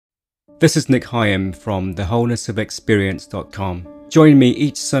This is Nick Hyam from thewholenessofexperience.com. Join me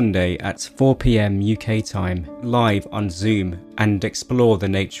each Sunday at 4 p.m. UK time, live on Zoom, and explore the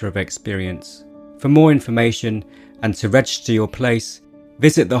nature of experience. For more information and to register your place,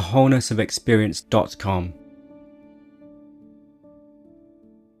 visit thewholenessofexperience.com.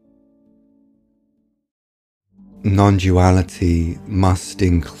 Non-duality must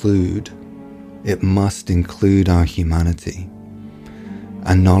include our humanity.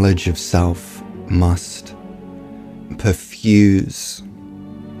 And knowledge of self must perfuse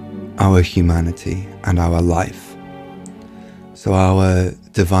our humanity and our life. So our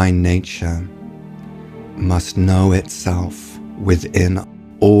divine nature must know itself within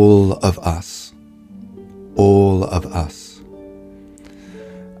all of us.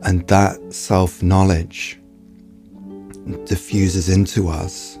 And that self-knowledge diffuses into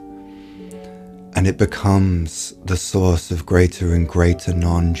us, and it becomes the source of greater and greater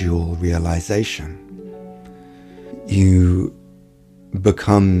non-dual realization. You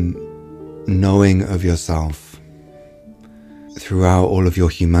become knowing of yourself throughout all of your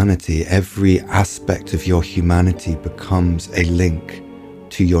humanity. Every aspect of your humanity becomes a link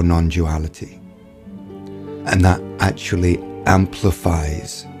to your non-duality. And that actually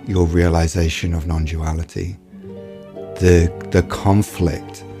amplifies your realization of non-duality. The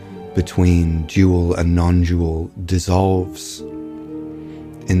conflict between dual and non-dual dissolves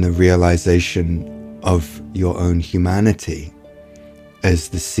in the realization of your own humanity as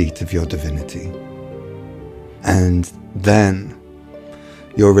the seat of your divinity. And then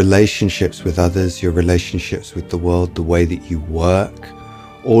your relationships with others, your relationships with the world, the way that you work,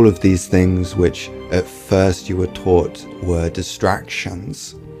 all of these things which at first you were taught were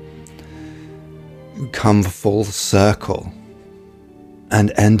distractions, come full circle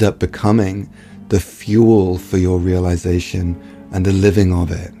and end up becoming the fuel for your realization and the living of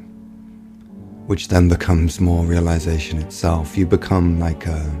it, which then becomes more realization itself. You become like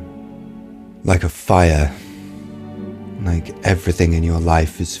a fire, like everything in your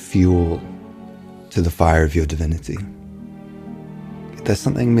life is fuel to the fire of your divinity. There's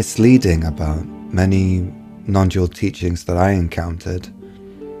something misleading about many non-dual teachings that I encountered,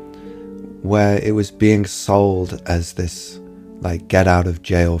 where it was being sold as this like get out of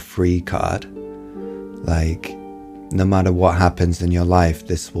jail free card. Like, no matter what happens in your life,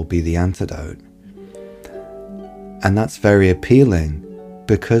 this will be the antidote. And that's very appealing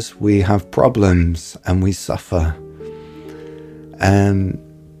because we have problems and we suffer.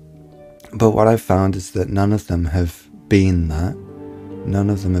 But what I've found is that none of them have been that. None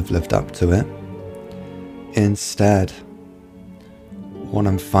of them have lived up to it. Instead, what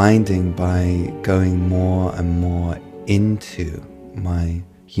I'm finding by going more and more into my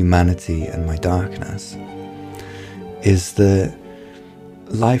humanity and my darkness is that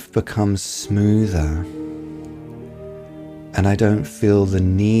life becomes smoother, and I don't feel the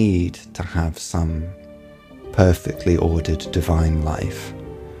need to have some perfectly ordered divine life.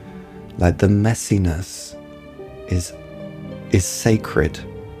 Like, the messiness is sacred.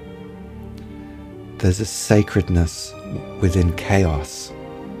 There's a sacredness within chaos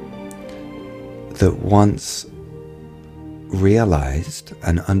that once realized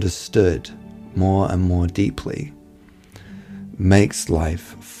and understood more and more deeply makes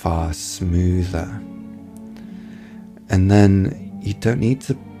life far smoother. And then you don't need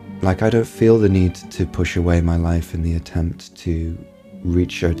to, like, I don't feel the need to push away my life in the attempt to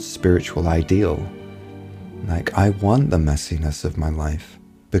reach a spiritual ideal. Like, I want the messiness of my life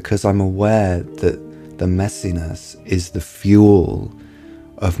because I'm aware that the messiness is the fuel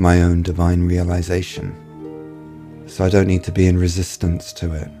of my own divine realization. So I don't need to be in resistance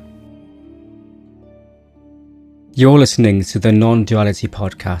to it. You're listening to the Non-Duality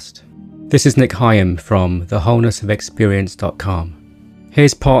Podcast. This is Nick Hyam from thewholenessofexperience.com.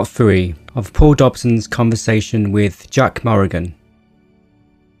 Here's part 3 of Paul Dobson's conversation with Jack Morrigan.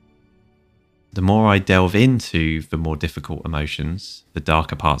 The more I delve into the more difficult emotions, the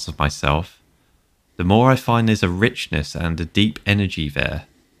darker parts of myself, the more I find there's a richness and a deep energy there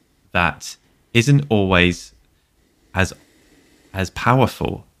that isn't always as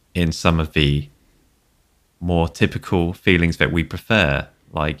powerful in some of the more typical feelings that we prefer,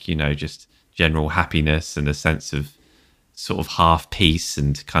 like, you know, just general happiness and a sense of sort of half peace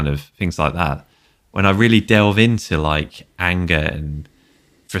and kind of things like that. When I really delve into like anger and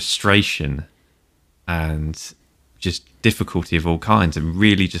frustration and just difficulty of all kinds and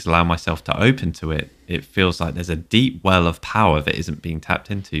really just allow myself to open to it, it feels like there's a deep well of power that isn't being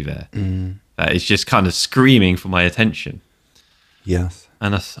tapped into there. That is just kind of screaming for my attention. Yes.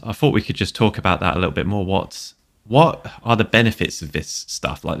 And I thought we could just talk about that a little bit more. what are the benefits of this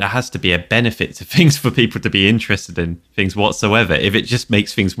stuff? Like, there has to be a benefit to things for people to be interested in things whatsoever. If it just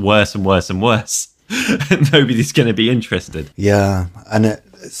makes things worse and worse and worse, nobody's going to be interested. Yeah. And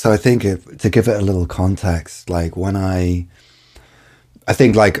so I think to give it a little context, like I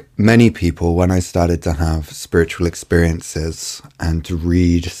think like many people, when I started to have spiritual experiences and to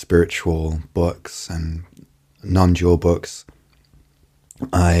read spiritual books and non-dual books,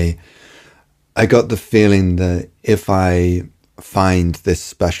 I got the feeling that if I find this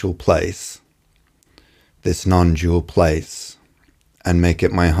special place, this non-dual place, and make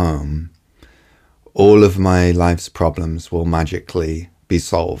it my home, all of my life's problems will magically be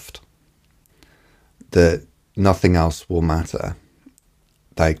solved. That nothing else will matter.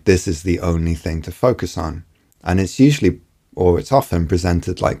 Like, this is the only thing to focus on. And it's usually, or it's often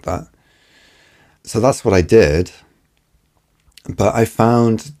presented like that. So that's what I did. But I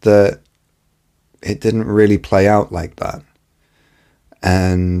found that it didn't really play out like that.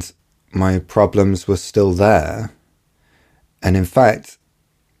 And my problems were still there. And in fact,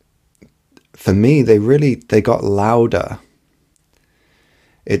 for me, they got louder.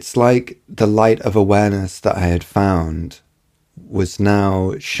 It's like the light of awareness that I had found was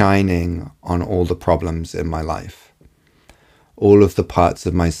now shining on all the problems in my life. All of the parts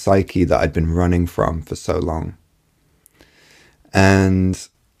of my psyche that I'd been running from for so long. And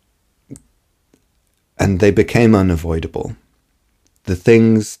they became unavoidable. The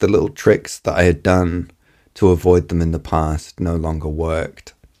things, the little tricks that I had done to avoid them in the past no longer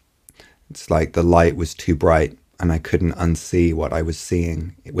worked. It's like the light was too bright and I couldn't unsee what I was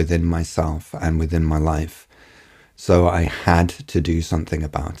seeing within myself and within my life. So I had to do something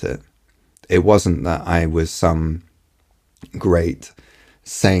about it. It wasn't that I was some great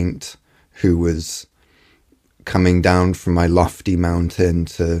saint who was coming down from my lofty mountain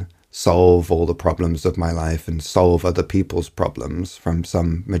to solve all the problems of my life and solve other people's problems from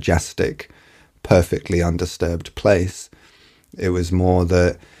some majestic, perfectly undisturbed place. It was more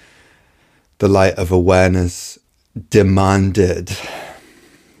that the light of awareness demanded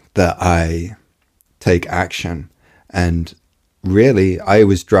that I take action. And really, I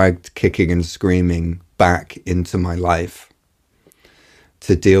was dragged kicking and screaming back into my life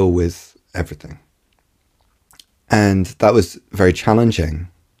to deal with everything. And that was very challenging.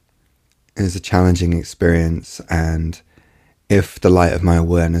 It was a challenging experience. And if the light of my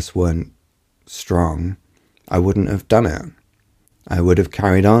awareness weren't strong, I wouldn't have done it. I would have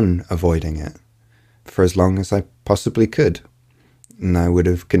carried on avoiding it for as long as I possibly could. And I would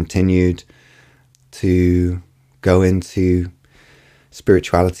have continued to go into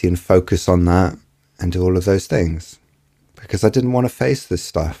spirituality and focus on that and do all of those things. Because I didn't want to face this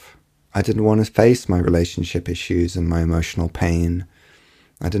stuff. I didn't want to face my relationship issues and my emotional pain.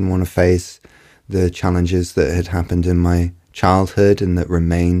 I didn't want to face the challenges that had happened in my childhood and that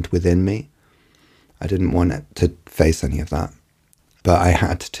remained within me. I didn't want to face any of that. But I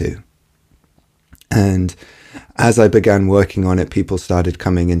had to. And as I began working on it, people started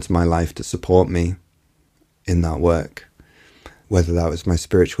coming into my life to support me in that work. Whether that was my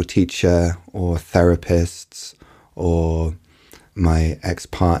spiritual teacher or therapists or my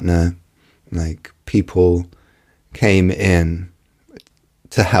ex-partner, like people came in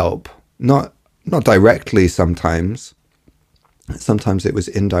to help. Not directly sometimes. Sometimes it was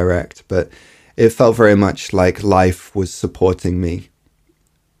indirect, but it felt very much like life was supporting me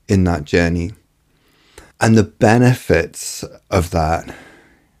in that journey. And the benefits of that,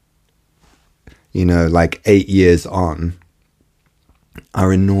 like 8 years on,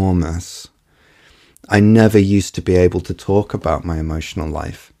 are enormous. I never used to be able to talk about my emotional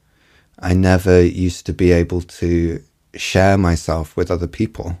life. I never used to be able to share myself with other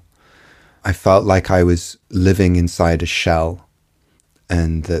people. I felt like I was living inside a shell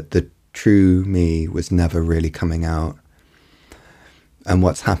and that the true me was never really coming out. And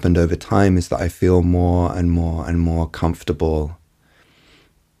what's happened over time is that I feel more and more and more comfortable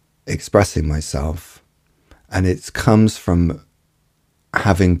expressing myself. And it comes from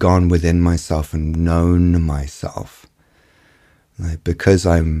having gone within myself and known myself. Like, because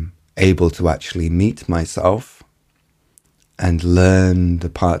I'm able to actually meet myself and learn the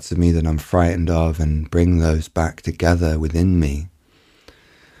parts of me that I'm frightened of and bring those back together within me,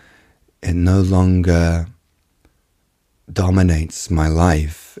 it no longer dominates my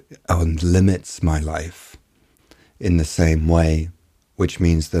life and limits my life in the same way, which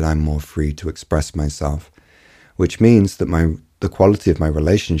means that I'm more free to express myself, which means that the quality of my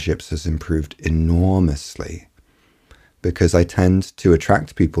relationships has improved enormously, because I tend to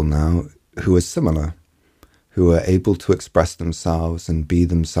attract people now who are similar, who are able to express themselves and be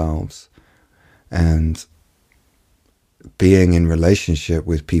themselves. And being in relationship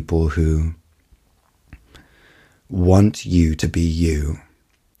with people who want you to be you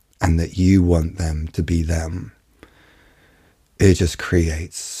and that you want them to be them, it just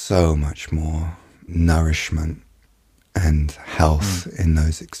creates so much more nourishment and health in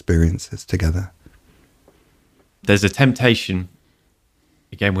those experiences together. There's a temptation,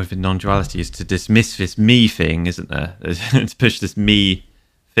 again, with non-duality, is to dismiss this me thing, isn't there? To push this me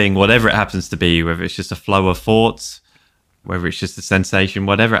thing, whatever it happens to be, whether it's just a flow of thoughts, whether it's just a sensation,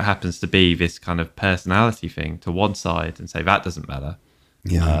 whatever it happens to be, this kind of personality thing to one side and say that doesn't matter.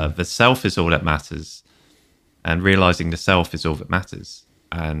 Yeah. The self is all that matters, and realizing the self is all that matters.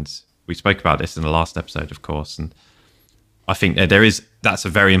 And we spoke about this in the last episode, of course, and I think that's a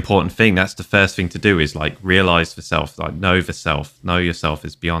very important thing. That's the first thing to do, is like realize the self, like know yourself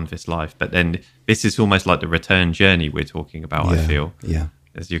is beyond this life. But then this is almost like the return journey we're talking about, I feel. Yeah.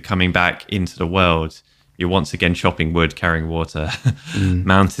 As you're coming back into the world, you're once again chopping wood, carrying water.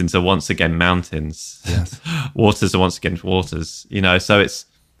 Mountains are once again mountains. Yes. Waters are once again waters. So it's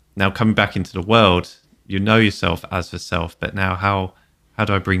now coming back into the world. You know yourself as the self, but now how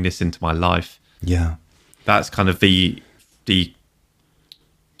do I bring this into my life? Yeah. That's kind of the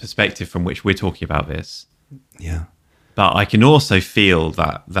perspective from which we're talking about this. Yeah. But I can also feel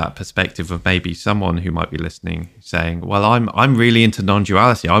that perspective of maybe someone who might be listening saying, well, I'm really into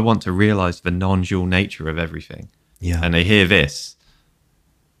non-duality. I want to realize the non-dual nature of everything. Yeah. And they hear this.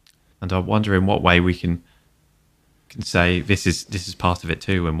 And I wonder in what way we can say this is part of it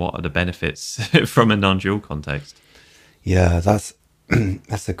too, and what are the benefits from a non-dual context. Yeah, that's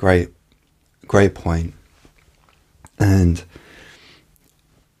a great point. And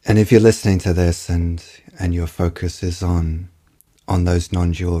if you're listening to this and your focus is on those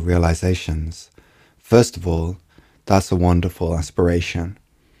non-dual realizations, first of all, that's a wonderful aspiration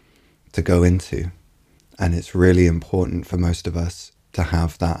to go into. And it's really important for most of us to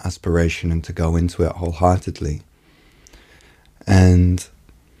have that aspiration and to go into it wholeheartedly. And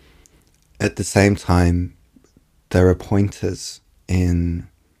at the same time, there are pointers in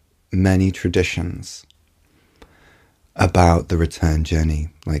many traditions about the return journey,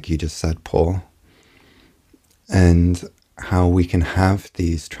 like you just said, Paul, and how we can have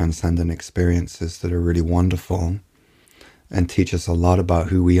these transcendent experiences that are really wonderful and teach us a lot about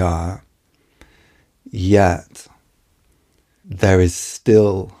who we are. Yet there is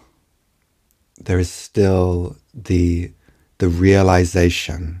still the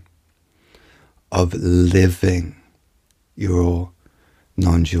realization of living your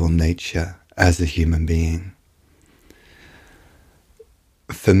non-dual nature as a human being.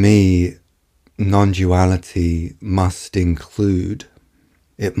 For me, non-duality must include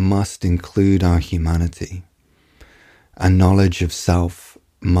our humanity. A knowledge of self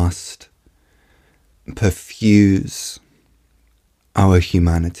must perfuse our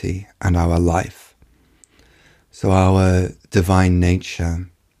humanity and our life. So our divine nature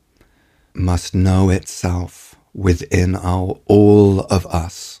must know itself within all of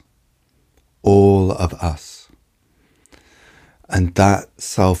us. And that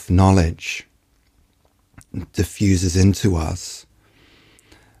self-knowledge diffuses into us,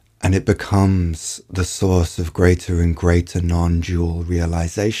 and it becomes the source of greater and greater non-dual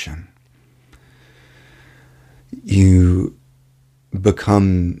realization. You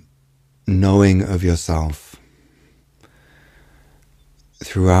become knowing of yourself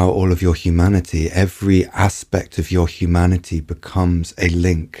throughout all of your humanity. Every aspect of your humanity becomes a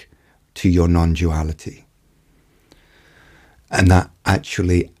link to your non-duality. And that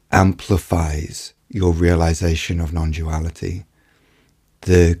actually amplifies your realization of non-duality.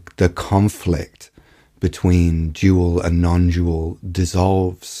 The conflict between dual and non-dual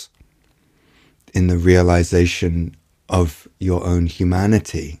dissolves in the realization of your own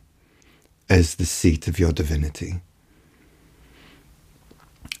humanity as the seat of your divinity.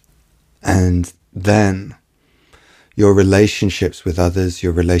 And then your relationships with others,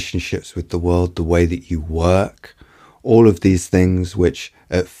 your relationships with the world, the way that you work, all of these things which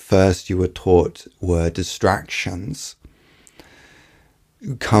at first you were taught were distractions,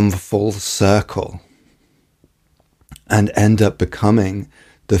 come full circle and end up becoming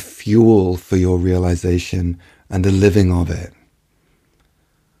the fuel for your realization and the living of it,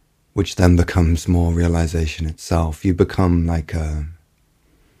 which then becomes more realization itself. You become like a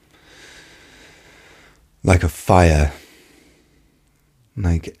fire,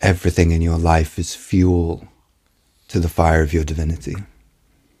 like everything in your life is fuel to the fire of your divinity.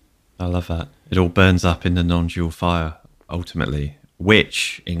 I love that. It all burns up in the non-dual fire, ultimately,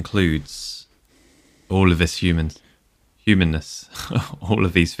 which includes all of this human humanness, all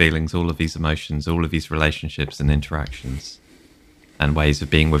of these feelings, all of these emotions, all of these relationships and interactions, and ways of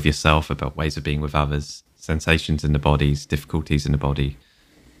being with yourself, about ways of being with others, sensations in the bodies, difficulties in the body,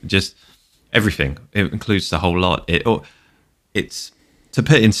 just everything. It includes the whole lot. It's to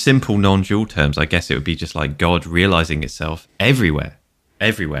put in simple non-dual terms, I guess it would be just like God realizing itself everywhere,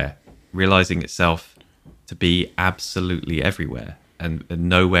 realizing itself to be absolutely everywhere, and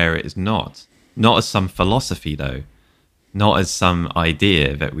nowhere it is not. Not as some philosophy, though, not as some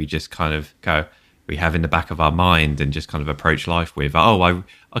idea that we just kind of we have in the back of our mind and just kind of approach life with. I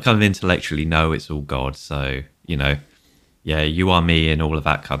kind of intellectually know it's all God, so yeah, you are me and all of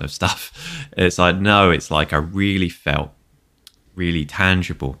that kind of stuff. It's like, no, it's like I really felt really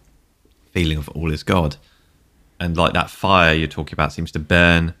tangible feeling of all is God, and like that fire you're talking about seems to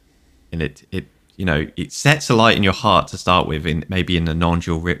burn, and it sets a light in your heart to start with, maybe in the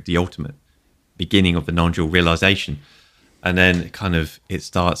non-dual, the ultimate beginning of the non-dual realization, and then it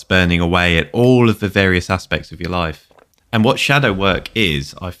starts burning away at all of the various aspects of your life. And what shadow work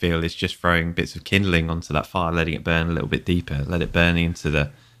is, I feel, is just throwing bits of kindling onto that fire, letting it burn a little bit deeper, let it burn into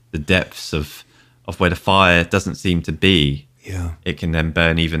the depths of where the fire doesn't seem to be. Yeah, it can then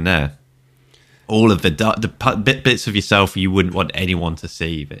burn even there. All of the bits of yourself you wouldn't want anyone to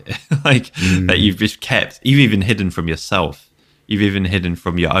see, that you've just kept, you've even hidden from yourself. You've even hidden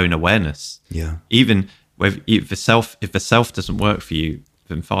from your own awareness. Yeah. Even if the self doesn't work for you,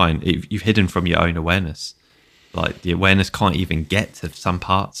 then fine. You've hidden from your own awareness. Like the awareness can't even get to some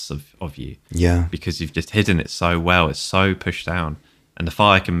parts of you. Yeah. Because you've just hidden it so well. It's so pushed down, and the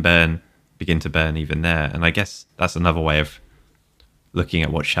fire can begin to burn even there. And I guess that's another way of looking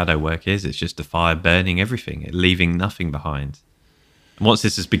at what shadow work is. It's just the fire burning everything, leaving nothing behind. And once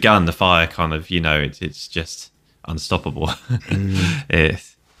this has begun, the fire it's just unstoppable.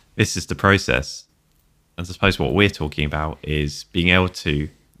 This is the process. And I suppose what we're talking about is being able to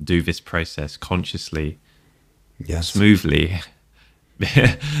do this process consciously, yes, smoothly,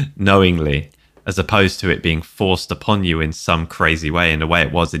 knowingly, as opposed to it being forced upon you in some crazy way, in the way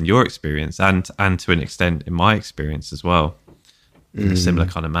it was in your experience, and to an extent in my experience as well, in a similar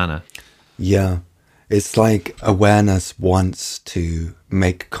kind of manner. Yeah. It's like awareness wants to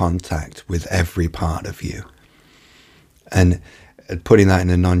make contact with every part of you. And putting that in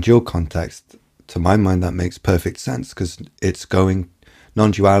a non-dual context, to my mind, that makes perfect sense, because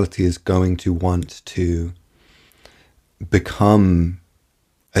non-duality is going to want to become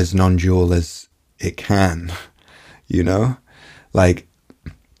as non-dual as it can, like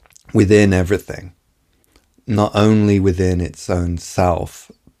within everything, not only within its own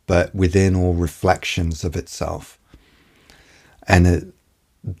self, but within all reflections of itself. And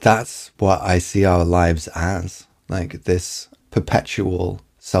that's what I see our lives as, like this perpetual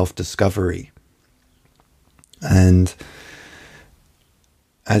self-discovery. And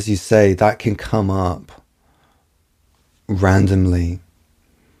as you say, that can come up randomly,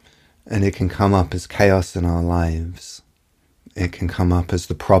 and it can come up as chaos in our lives. It can come up as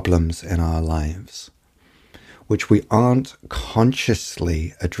the problems in our lives, which we aren't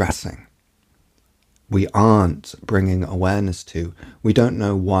consciously addressing. We aren't bringing awareness to. We don't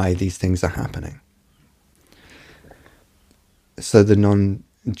know why these things are happening. So the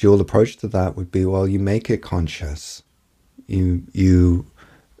non-dual approach to that would be, well, you make it conscious. You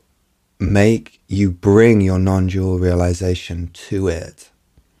bring your non-dual realization to it,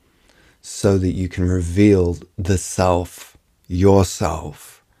 so that you can reveal the self,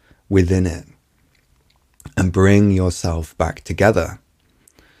 yourself, within it, and bring yourself back together,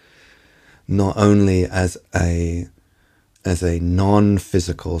 not only as a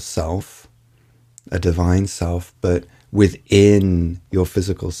non-physical self, a divine self, but within your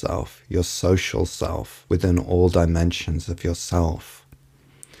physical self, your social self, within all dimensions of yourself.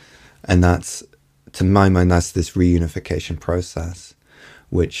 And that's, to my mind, that's this reunification process,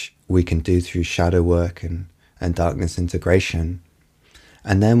 which we can do through shadow work and darkness integration.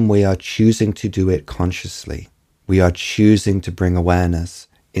 And then we are choosing to do it consciously. We are choosing to bring awareness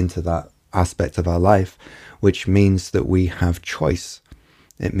into that aspect of our life, which means that we have choice.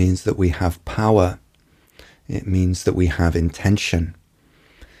 It means that we have power. It means that we have intention.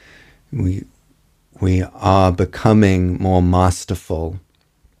 We are becoming more masterful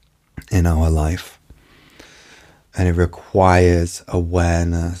in our life. And it requires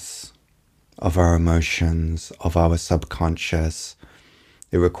awareness of our emotions, of our subconscious.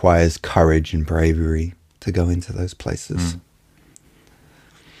 It requires courage and bravery to go into those places.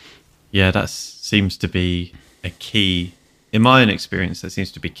 Yeah, that seems to be a key, in my own experience, that seems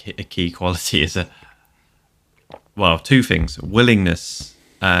to be a key quality is two things, willingness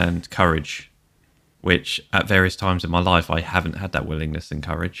and courage. which at various times in my life, I haven't had that willingness and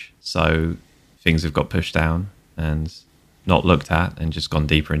courage. So things have got pushed down and not looked at and just gone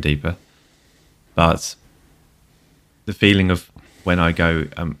deeper and deeper. But the feeling of when I go,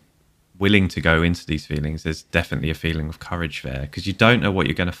 willing to go into these feelings, there's definitely a feeling of courage there, because you don't know what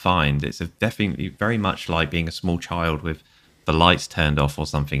you're going to find. It's definitely very much like being a small child with the lights turned off or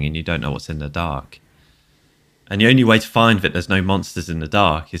something, and you don't know what's in the dark. And the only way to find that there's no monsters in the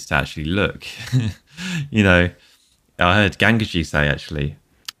dark is to actually look. You know, I heard Gangaji say, actually,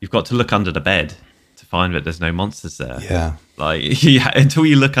 you've got to look under the bed to find that there's no monsters there. Yeah. Like, until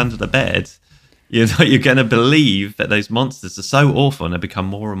you look under the bed, you're going to believe that those monsters are so awful, and they become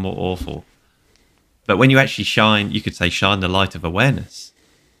more and more awful. But when you actually shine the light of awareness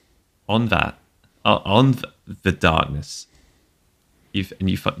on that, on the darkness,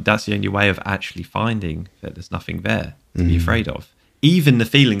 that's the only way of actually finding that there's nothing there to be afraid of. Even the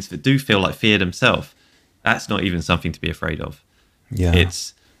feelings that do feel like fear themselves, that's not even something to be afraid of. Yeah.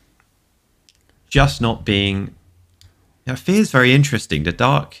 It's just not being... fear is very interesting. The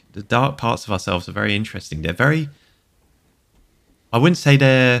dark parts of ourselves are very interesting. They're very... I wouldn't say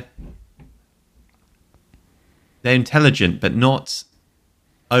they're intelligent, but not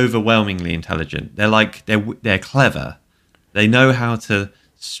overwhelmingly intelligent. They're clever. They know how to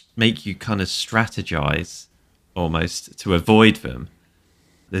make you kind of strategize almost to avoid them.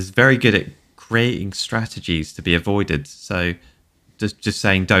 They're very good at creating strategies to be avoided. So just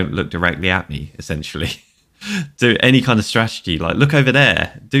saying, don't look directly at me, essentially. Do any kind of strategy, like look over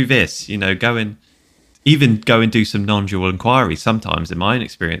there, do this, go and do some non-dual inquiry. Sometimes, in my own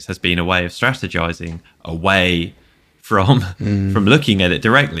experience, has been a way of strategizing away from looking at it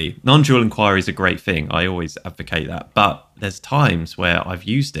directly. Non-dual inquiry is a great thing. I always advocate that. But there's times where I've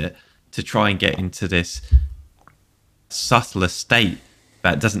used it to try and get into this subtler state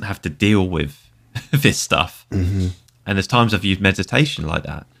that doesn't have to deal with this stuff. Mm-hmm. And there's times I've used meditation like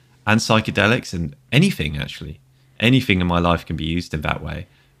that, and psychedelics, and anything in my life can be used in that way,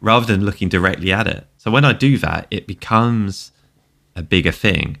 rather than looking directly at it. So when I do that, it becomes a bigger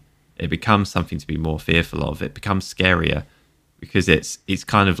thing. It becomes something to be more fearful of. It becomes scarier, because it's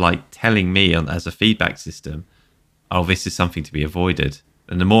kind of like telling me as a feedback system, oh, this is something to be avoided.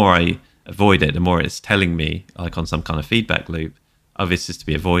 And the more I avoid it, the more it's telling me, like on some kind of feedback loop, oh, this is to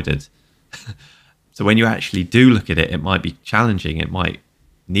be avoided. So when you actually do look at it, it might be challenging. It might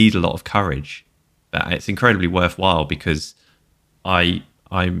need a lot of courage, but it's incredibly worthwhile, because I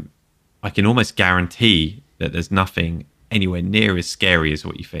can almost guarantee that there's nothing anywhere near as scary as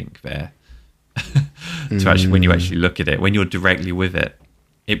what you think there. To actually, when you actually look at it, when you're directly with it,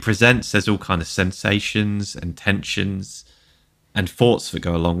 it presents as all kind of sensations and tensions and thoughts that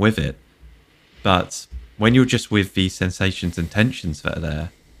go along with it. But when you're just with these sensations and tensions that are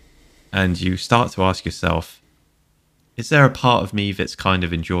there, and you start to ask yourself, is there a part of me that's kind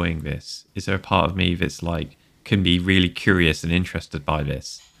of enjoying this? Is there a part of me that's like, can be really curious and interested by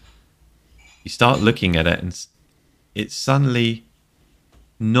this? You start looking at it, and it's suddenly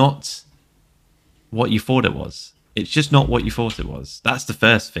not what you thought it was. It's just not what you thought it was. That's the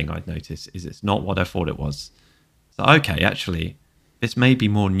first thing I'd notice, is it's not what I thought it was. So, okay, actually, this may be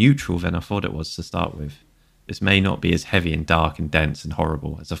more neutral than I thought it was to start with. This may not be as heavy and dark and dense and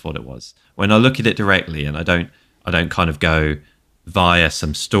horrible as I thought it was. When I look at it directly, and I don't kind of go via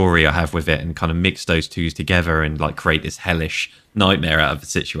some story I have with it and kind of mix those two together and like create this hellish nightmare out of the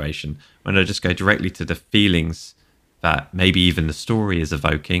situation. When I just go directly to the feelings that maybe even the story is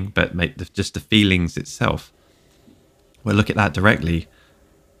evoking, but just the feelings itself. When I look at that directly,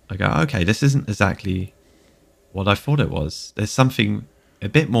 I go, okay, this isn't exactly what I thought it was. There's something a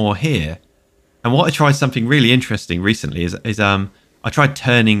bit more here. And what I tried something really interesting recently is I tried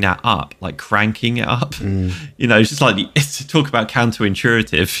turning that up, like cranking it up. It's just like, it's to talk about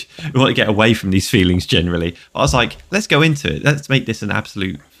counterintuitive. We want to get away from these feelings generally. But I was like, let's go into it. Let's make this an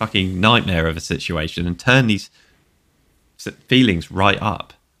absolute fucking nightmare of a situation and turn these feelings right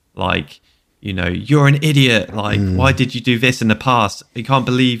up. Like, you're an idiot. Like, why did you do this in the past? I can't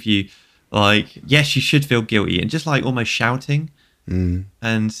believe you. Like, yes, you should feel guilty. And just like almost shouting.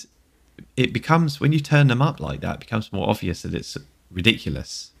 And it becomes, when you turn them up like that, it becomes more obvious that it's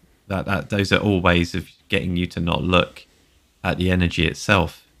ridiculous. That those are all ways of getting you to not look at the energy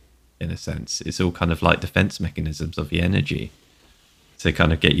itself, in a sense. It's all kind of like defense mechanisms of the energy to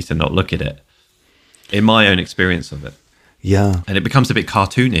kind of get you to not look at it, in my own experience of it. Yeah. And it becomes a bit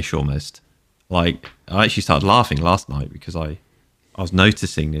cartoonish almost. Like, I actually started laughing last night because I was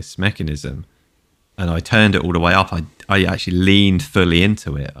noticing this mechanism, and I turned it all the way up. I actually leaned fully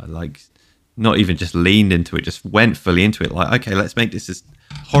into it. I like, not even just leaned into it, just went fully into it. Like, okay, let's make this as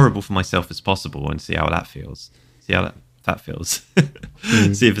horrible for myself as possible and see how that feels. See how that feels.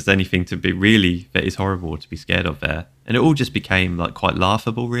 See if there's anything to be really that is horrible to be scared of there. And it all just became like quite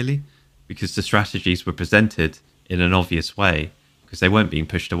laughable, really, because the strategies were presented in an obvious way, because they weren't being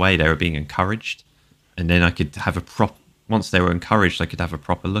pushed away, they were being encouraged. And then I could have once they were encouraged, I could have a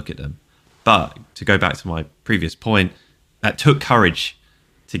proper look at them. But to go back to my previous point, that took courage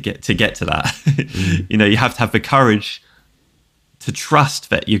to get to that. You know, you have to have the courage to trust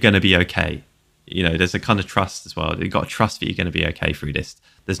that you're going to be okay. You know, there's a kind of trust as well. You've got to trust that you're going to be okay through this.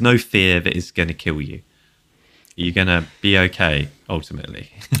 There's no fear that it's going to kill you. You're going to be okay,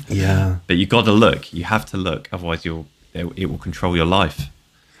 ultimately. Yeah. But you've got to look. You have to look. Otherwise, it will control your life.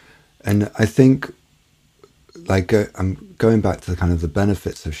 And I think, like, I'm going back to kind of the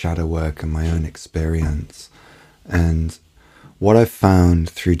benefits of shadow work and my own experience. And what I've found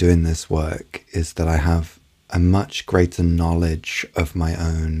through doing this work is that I have a much greater knowledge of my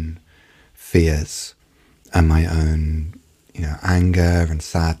own fears and my own, you know, anger and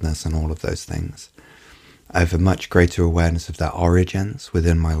sadness and all of those things. I have a much greater awareness of their origins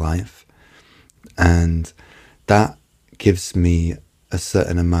within my life. And that gives me a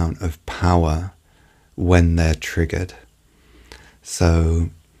certain amount of power when they're triggered. So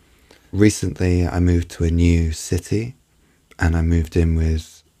recently I moved to a new city, and I moved in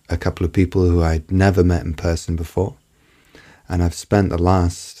with a couple of people who I'd never met in person before. And I've spent the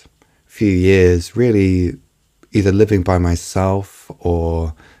last few years really either living by myself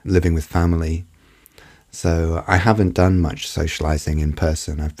or living with family. So I haven't done much socializing in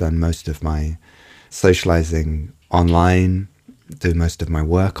person. I've done most of my socializing online, do most of my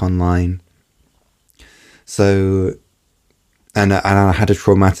work online. So, and I had a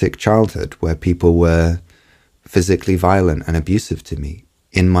traumatic childhood where people were physically violent and abusive to me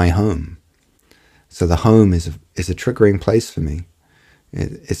in my home. So the home is a triggering place for me.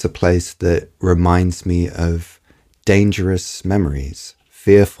 It's a place that reminds me of dangerous memories,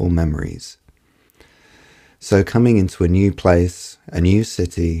 fearful memories. So coming into a new place, a new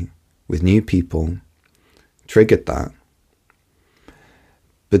city, with new people, triggered that.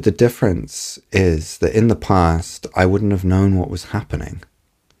 But the difference is that in the past, I wouldn't have known what was happening.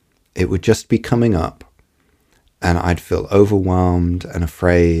 It would just be coming up, and I'd feel overwhelmed and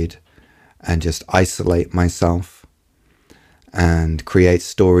afraid and just isolate myself and create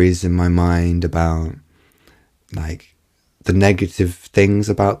stories in my mind about, like, the negative things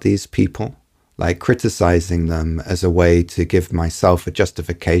about these people, like criticizing them as a way to give myself a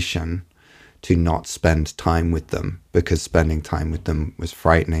justification to not spend time with them, because spending time with them was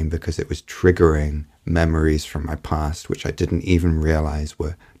frightening, because it was triggering memories from my past, which I didn't even realize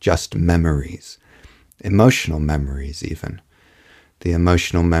were just memories, emotional memories even. The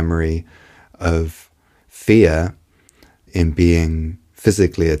emotional memory of fear in being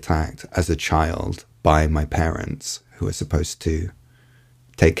physically attacked as a child by my parents, who are supposed to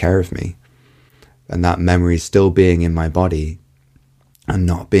take care of me. And that memory still being in my body and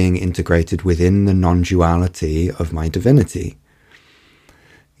not being integrated within the non-duality of my divinity.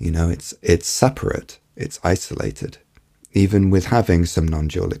 You know, it's separate, it's isolated, even with having some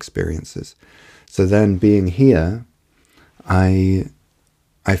non-dual experiences. So then being here, I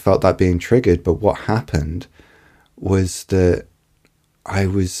felt that being triggered, but what happened was that I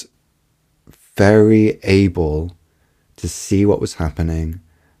was very able to see what was happening,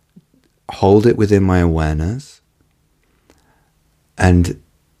 hold it within my awareness, and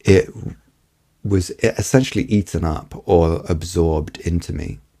it was essentially eaten up or absorbed into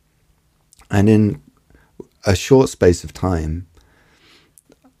me. And in a short space of time,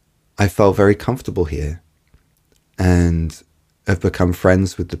 I felt very comfortable here and have become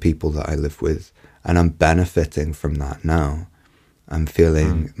friends with the people that I live with, and I'm benefiting from that now. I'm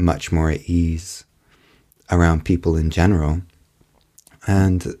feeling much more at ease around people in general,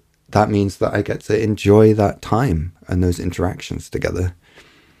 and that means that I get to enjoy that time and those interactions together,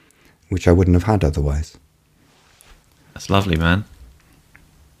 which I wouldn't have had otherwise. That's lovely, man.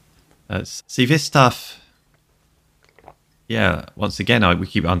 See, this stuff, yeah, once again, we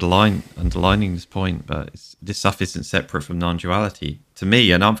keep underlining this point, but this stuff isn't separate from non-duality to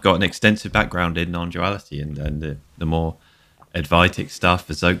me. And I've got an extensive background in non-duality and the more Advaitic stuff,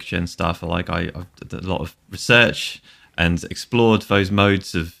 the Dzogchen stuff. I've done a lot of research and explored those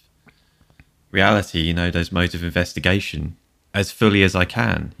modes of reality, you know, those modes of investigation as fully as I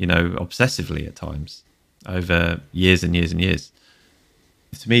can, you know, obsessively at times over years and years and years.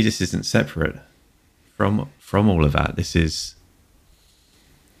 To me, this isn't separate from all of that. This is,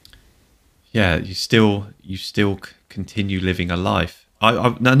 yeah, you still continue living a life.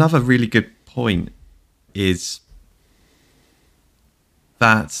 Another really good point is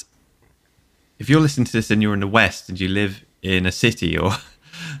that if you're listening to this and you're in the West and you live in a city or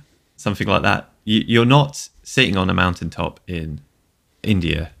something like that, you're not sitting on a mountaintop in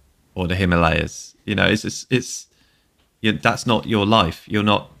India or the Himalayas. You know, that's not your life. You're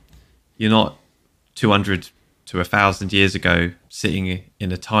not 200 to 1,000 years ago sitting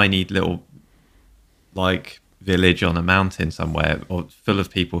in a tiny little like village on a mountain somewhere or full of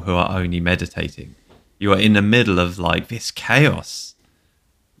people who are only meditating. You are in the middle of like this chaos.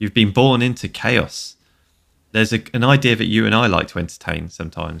 You've been born into chaos. There's an idea that you and I like to entertain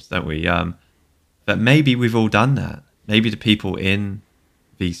sometimes, don't we? That maybe we've all done that. Maybe the people in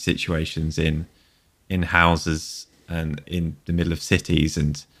these situations in houses and in the middle of cities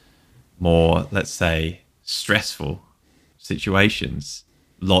and more, let's say, stressful situations,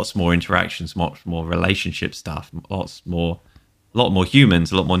 lots more interactions, much more relationship stuff, a lot more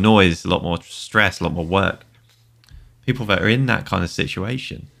humans, a lot more noise, a lot more stress, a lot more work. People that are in that kind of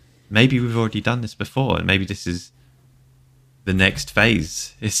situation, maybe we've already done this before, and maybe this is the next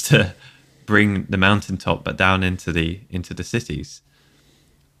phase, is to bring the mountaintop but down into the cities.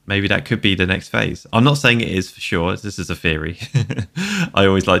 Maybe that could be the next phase. I'm not saying it is for sure. This is a theory. I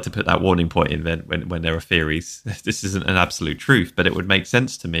always like to put that warning point in when there are theories. This isn't an absolute truth, but it would make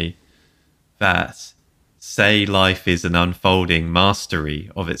sense to me that, say, life is an unfolding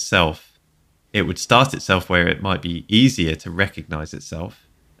mastery of itself. It would start itself where it might be easier to recognize itself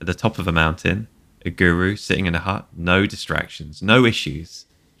at the top of a mountain, a guru sitting in a hut, no distractions, no issues,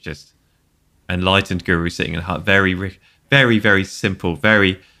 just enlightened guru sitting in a hut, very, very, very simple,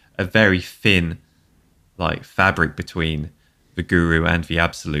 a very thin like fabric between the guru and the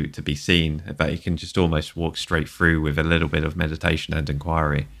absolute to be seen, that you can just almost walk straight through with a little bit of meditation and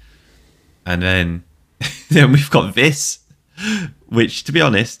inquiry. And then we've got this, which, to be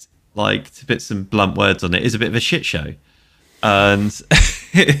honest, like, to put some blunt words on it, is a bit of a shit show. And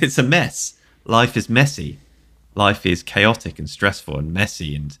it's a mess. Life is messy. Life is chaotic and stressful and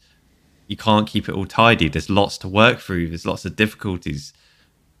messy, and you can't keep it all tidy. There's lots to work through. There's lots of difficulties.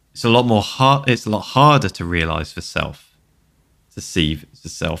 It's a lot harder to realize for self, to see the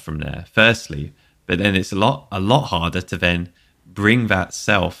self from there, firstly. But then it's a lot harder to then bring that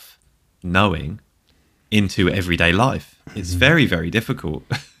self knowing into everyday life. It's very, very difficult.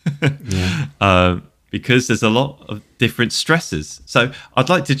 Because there's a lot of different stresses. So I'd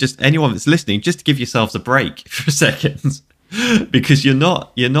like to just, anyone that's listening, just to give yourselves a break for a second, because you're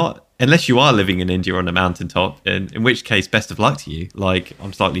not, unless you are living in India on a mountaintop, in which case, best of luck to you. Like,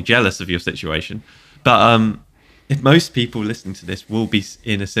 I'm slightly jealous of your situation. But if most people listening to this will be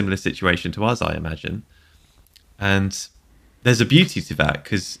in a similar situation to us, I imagine. And there's a beauty to that,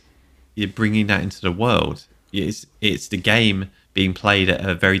 because you're bringing that into the world. It's the game being played at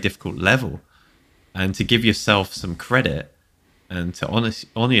a very difficult level. And to give yourself some credit and to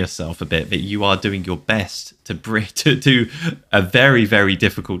honor yourself a bit, that you are doing your best to do a very, very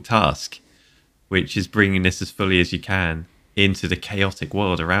difficult task, which is bringing this as fully as you can into the chaotic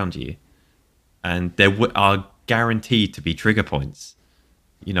world around you. And there are guaranteed to be trigger points.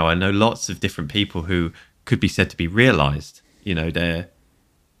 You know, I know lots of different people who could be said to be realized. They've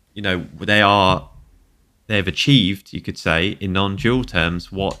achieved, you could say, in non-dual terms,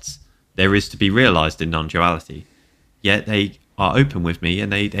 what there is to be realized in non-duality. Yet they are open with me, and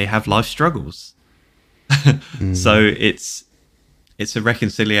they have life struggles. So it's a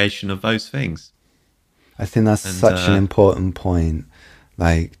reconciliation of those things. I think that's such an important point,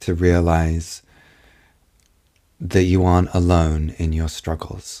 like, to realize that you aren't alone in your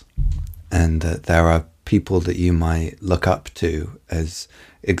struggles, and that there are people that you might look up to as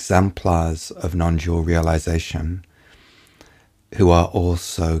exemplars of non-dual realization who are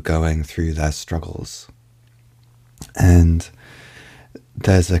also going through their struggles. And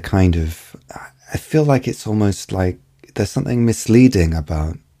there's a kind of, I feel like it's almost like there's something misleading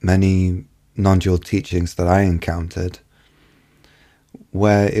about many non-dual teachings that I encountered,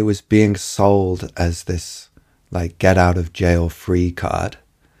 where it was being sold as this like get out of jail free card.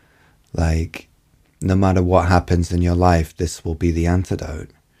 Like, no matter what happens in your life, this will be the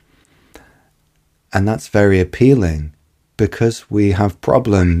antidote. And that's very appealing, because we have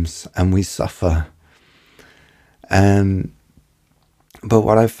problems and we suffer. But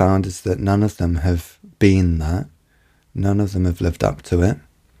what I've found is that none of them have been that. None of them have lived up to it.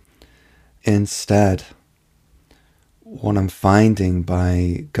 Instead, what I'm finding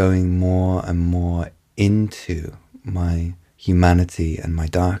by going more and more into my humanity and my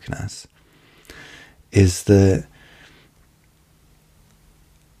darkness is that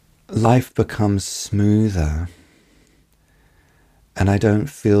life becomes smoother. And I don't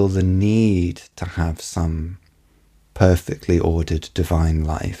feel the need to have some perfectly ordered divine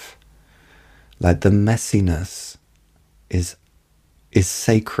life. Like, the messiness is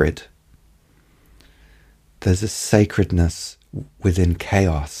sacred. There's a sacredness within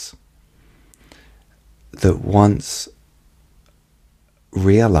chaos that, once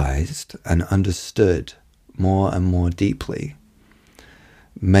realized and understood more and more deeply,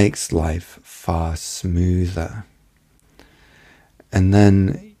 makes life far smoother. And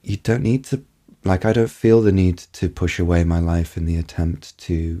then you don't need to, like, I don't feel the need to push away my life in the attempt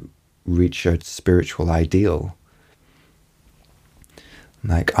to reach a spiritual ideal.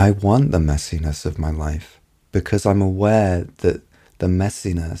 Like, I want the messiness of my life because I'm aware that the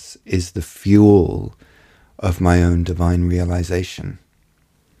messiness is the fuel of my own divine realization.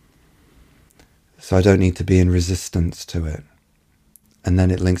 So I don't need to be in resistance to it. And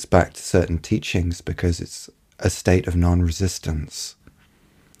then it links back to certain teachings because it's a state of non-resistance.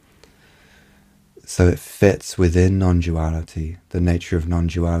 So it fits within non-duality, the nature of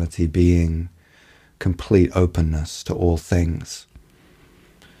non-duality being complete openness to all things,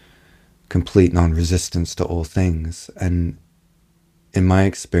 complete non-resistance to all things. And in my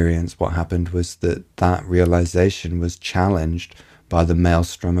experience, what happened was that realization was challenged by the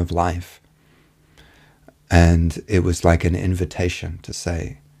maelstrom of life. And it was like an invitation to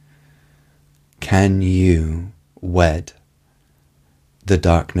say, can you wed the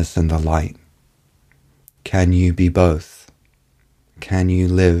darkness and the light? Can you be both? Can you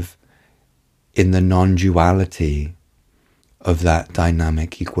live in the non-duality of that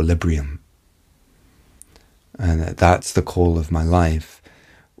dynamic equilibrium? And that's the call of my life,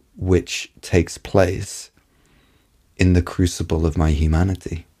 which takes place in the crucible of my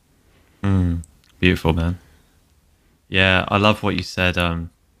humanity. Beautiful, man. Yeah, I love what you said,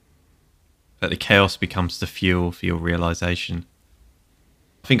 that the chaos becomes the fuel for your realization.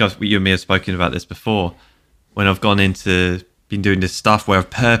 I think you and me have spoken about this before, when I've been doing this stuff where I've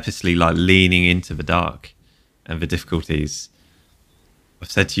purposely like leaning into the dark and the difficulties. I've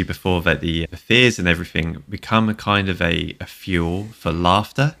said to you before that the fears and everything become a kind of a fuel for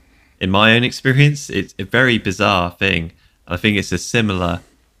laughter. In my own experience, it's a very bizarre thing. I think it's a similar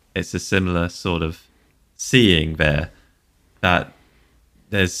sort of seeing there, that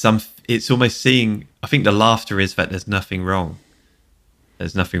it's almost seeing, I think the laughter is that there's nothing wrong.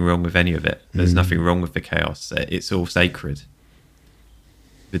 There's nothing wrong with any of it. There's nothing wrong with the chaos. It's all sacred.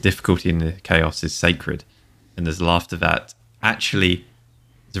 The difficulty in the chaos is sacred. And there's laughter that actually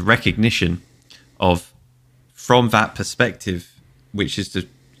is a recognition of, from that perspective, which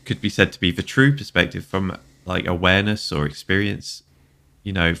could be said to be the true perspective from like awareness or experience,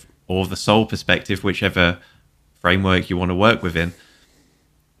 or the soul perspective, whichever framework you want to work within.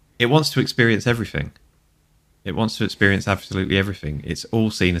 It wants to experience everything. It wants to experience absolutely everything. It's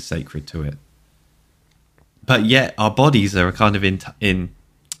all seen as sacred to it. But yet our bodies are kind of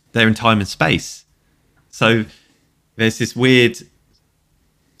they're in time and space. So there's this weird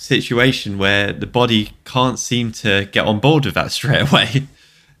situation where the body can't seem to get on board with that straight away.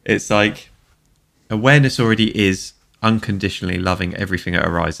 It's like awareness already is unconditionally loving everything that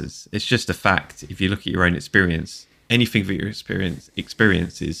arises. It's just a fact. If you look at your own experience, anything that your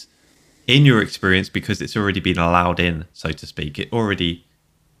experience is in your experience because it's already been allowed in, so to speak. It already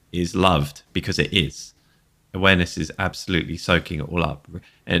is loved because it is. Awareness is absolutely soaking it all up,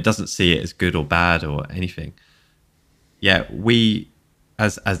 and it doesn't see it as good or bad or anything. Yet we,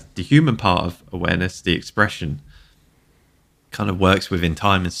 as the human part of awareness, the expression, kind of works within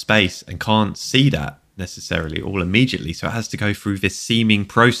time and space and can't see that necessarily all immediately. So it has to go through this seeming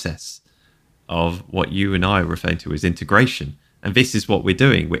process of what you and I are referring to as integration. And this is what we're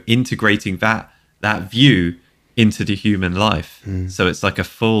doing. We're integrating that view into the human life. So it's like a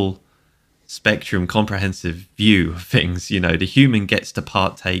full spectrum, comprehensive view of things. The human gets to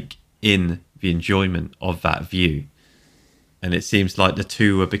partake in the enjoyment of that view. And it seems like the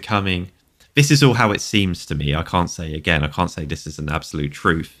two are becoming, this is all how it seems to me. I can't say this is an absolute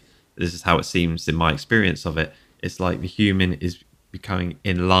truth. This is how it seems in my experience of it. It's like the human is becoming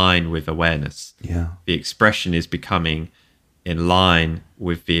in line with awareness. Yeah. The expression is becoming in line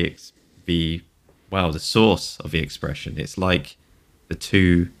with the source of the expression. It's like the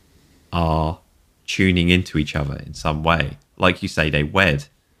two are tuning into each other in some way. Like you say, they wed.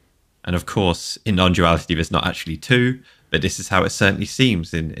 And of course, in non-duality, there's not actually two, but this is how it certainly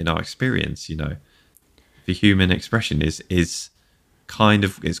seems in our experience. The human expression is kind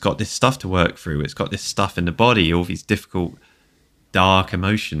of, it's got this stuff to work through. It's got this stuff in the body, all these difficult, dark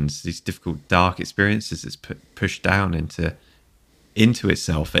emotions, these difficult, dark experiences it's pushed down into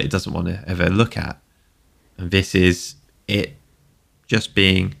itself that it doesn't want to ever look at. And this is it just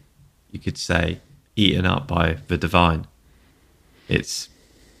being, you could say, eaten up by the divine. It's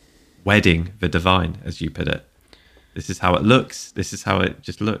wedding the divine, as you put it. This is how it looks. This is how it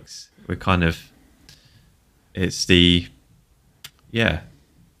just looks. We're kind of, it's the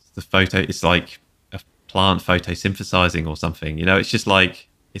photo. It's like a plant photosynthesizing or something. You know, it's just like,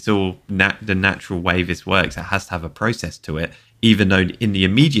 it's all the natural way this works. It has to have a process to it, even though in the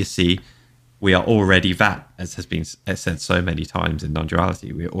immediacy, we are already that, as has been said so many times in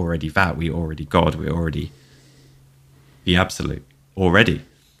non-duality. We're already that. We're already God. We're already the absolute already.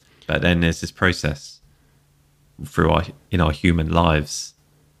 But then there's this process in our human lives.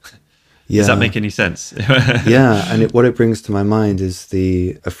 Does that make any sense? Yeah, and what it brings to my mind is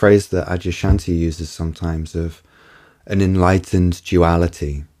a phrase that Adyashanti uses sometimes of an enlightened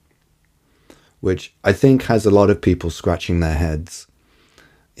duality, which I think has a lot of people scratching their heads.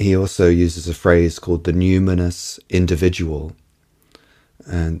 He also uses a phrase called the numinous individual,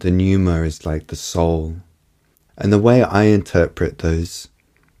 and the pneuma is like the soul. And the way I interpret those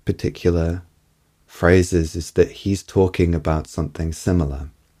particular phrases is that he's talking about something similar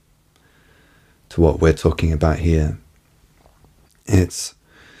to what we're talking about here. It's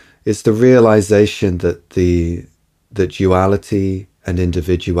the realization that the duality and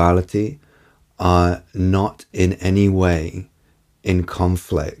individuality are not in any way in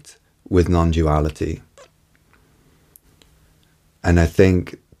conflict with non-duality. And I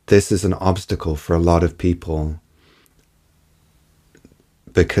think this is an obstacle for a lot of people,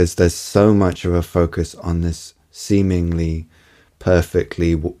 because there's so much of a focus on this seemingly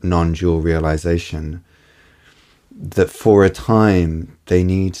perfectly non-dual realization that for a time they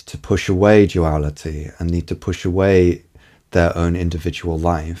need to push away duality and need to push away their own individual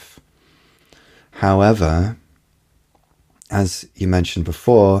life. However, as you mentioned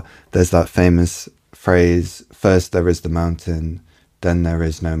before, there's that famous phrase, first there is the mountain, then there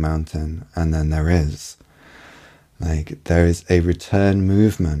is no mountain, and then there is. Like, there is a return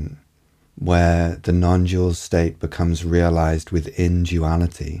movement where the non-dual state becomes realized within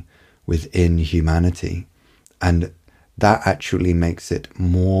duality, within humanity. And that actually makes it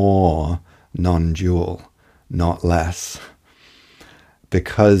more non-dual, not less.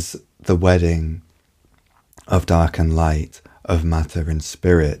 Because the wedding of dark and light, of matter and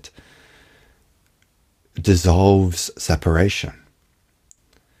spirit, dissolves separation.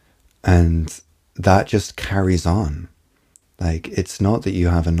 And that just carries on. Like, it's not that you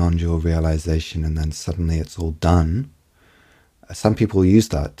have a non-dual realization and then suddenly it's all done. Some people use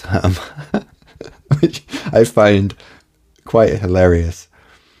that term, which I find quite hilarious,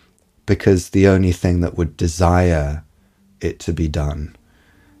 because the only thing that would desire it to be done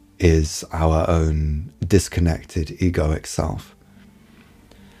is our own disconnected egoic self.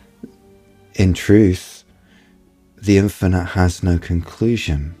 In truth, the infinite has no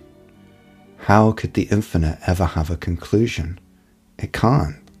conclusion. How could the infinite ever have a conclusion? It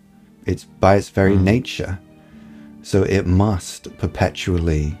can't. It's by its very nature. So it must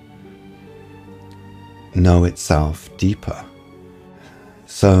perpetually know itself deeper.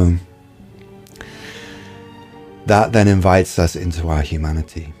 So that then invites us into our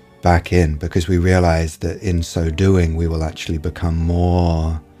humanity, back in, because we realize that in so doing we will actually become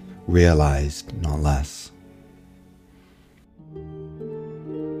more realized, not less.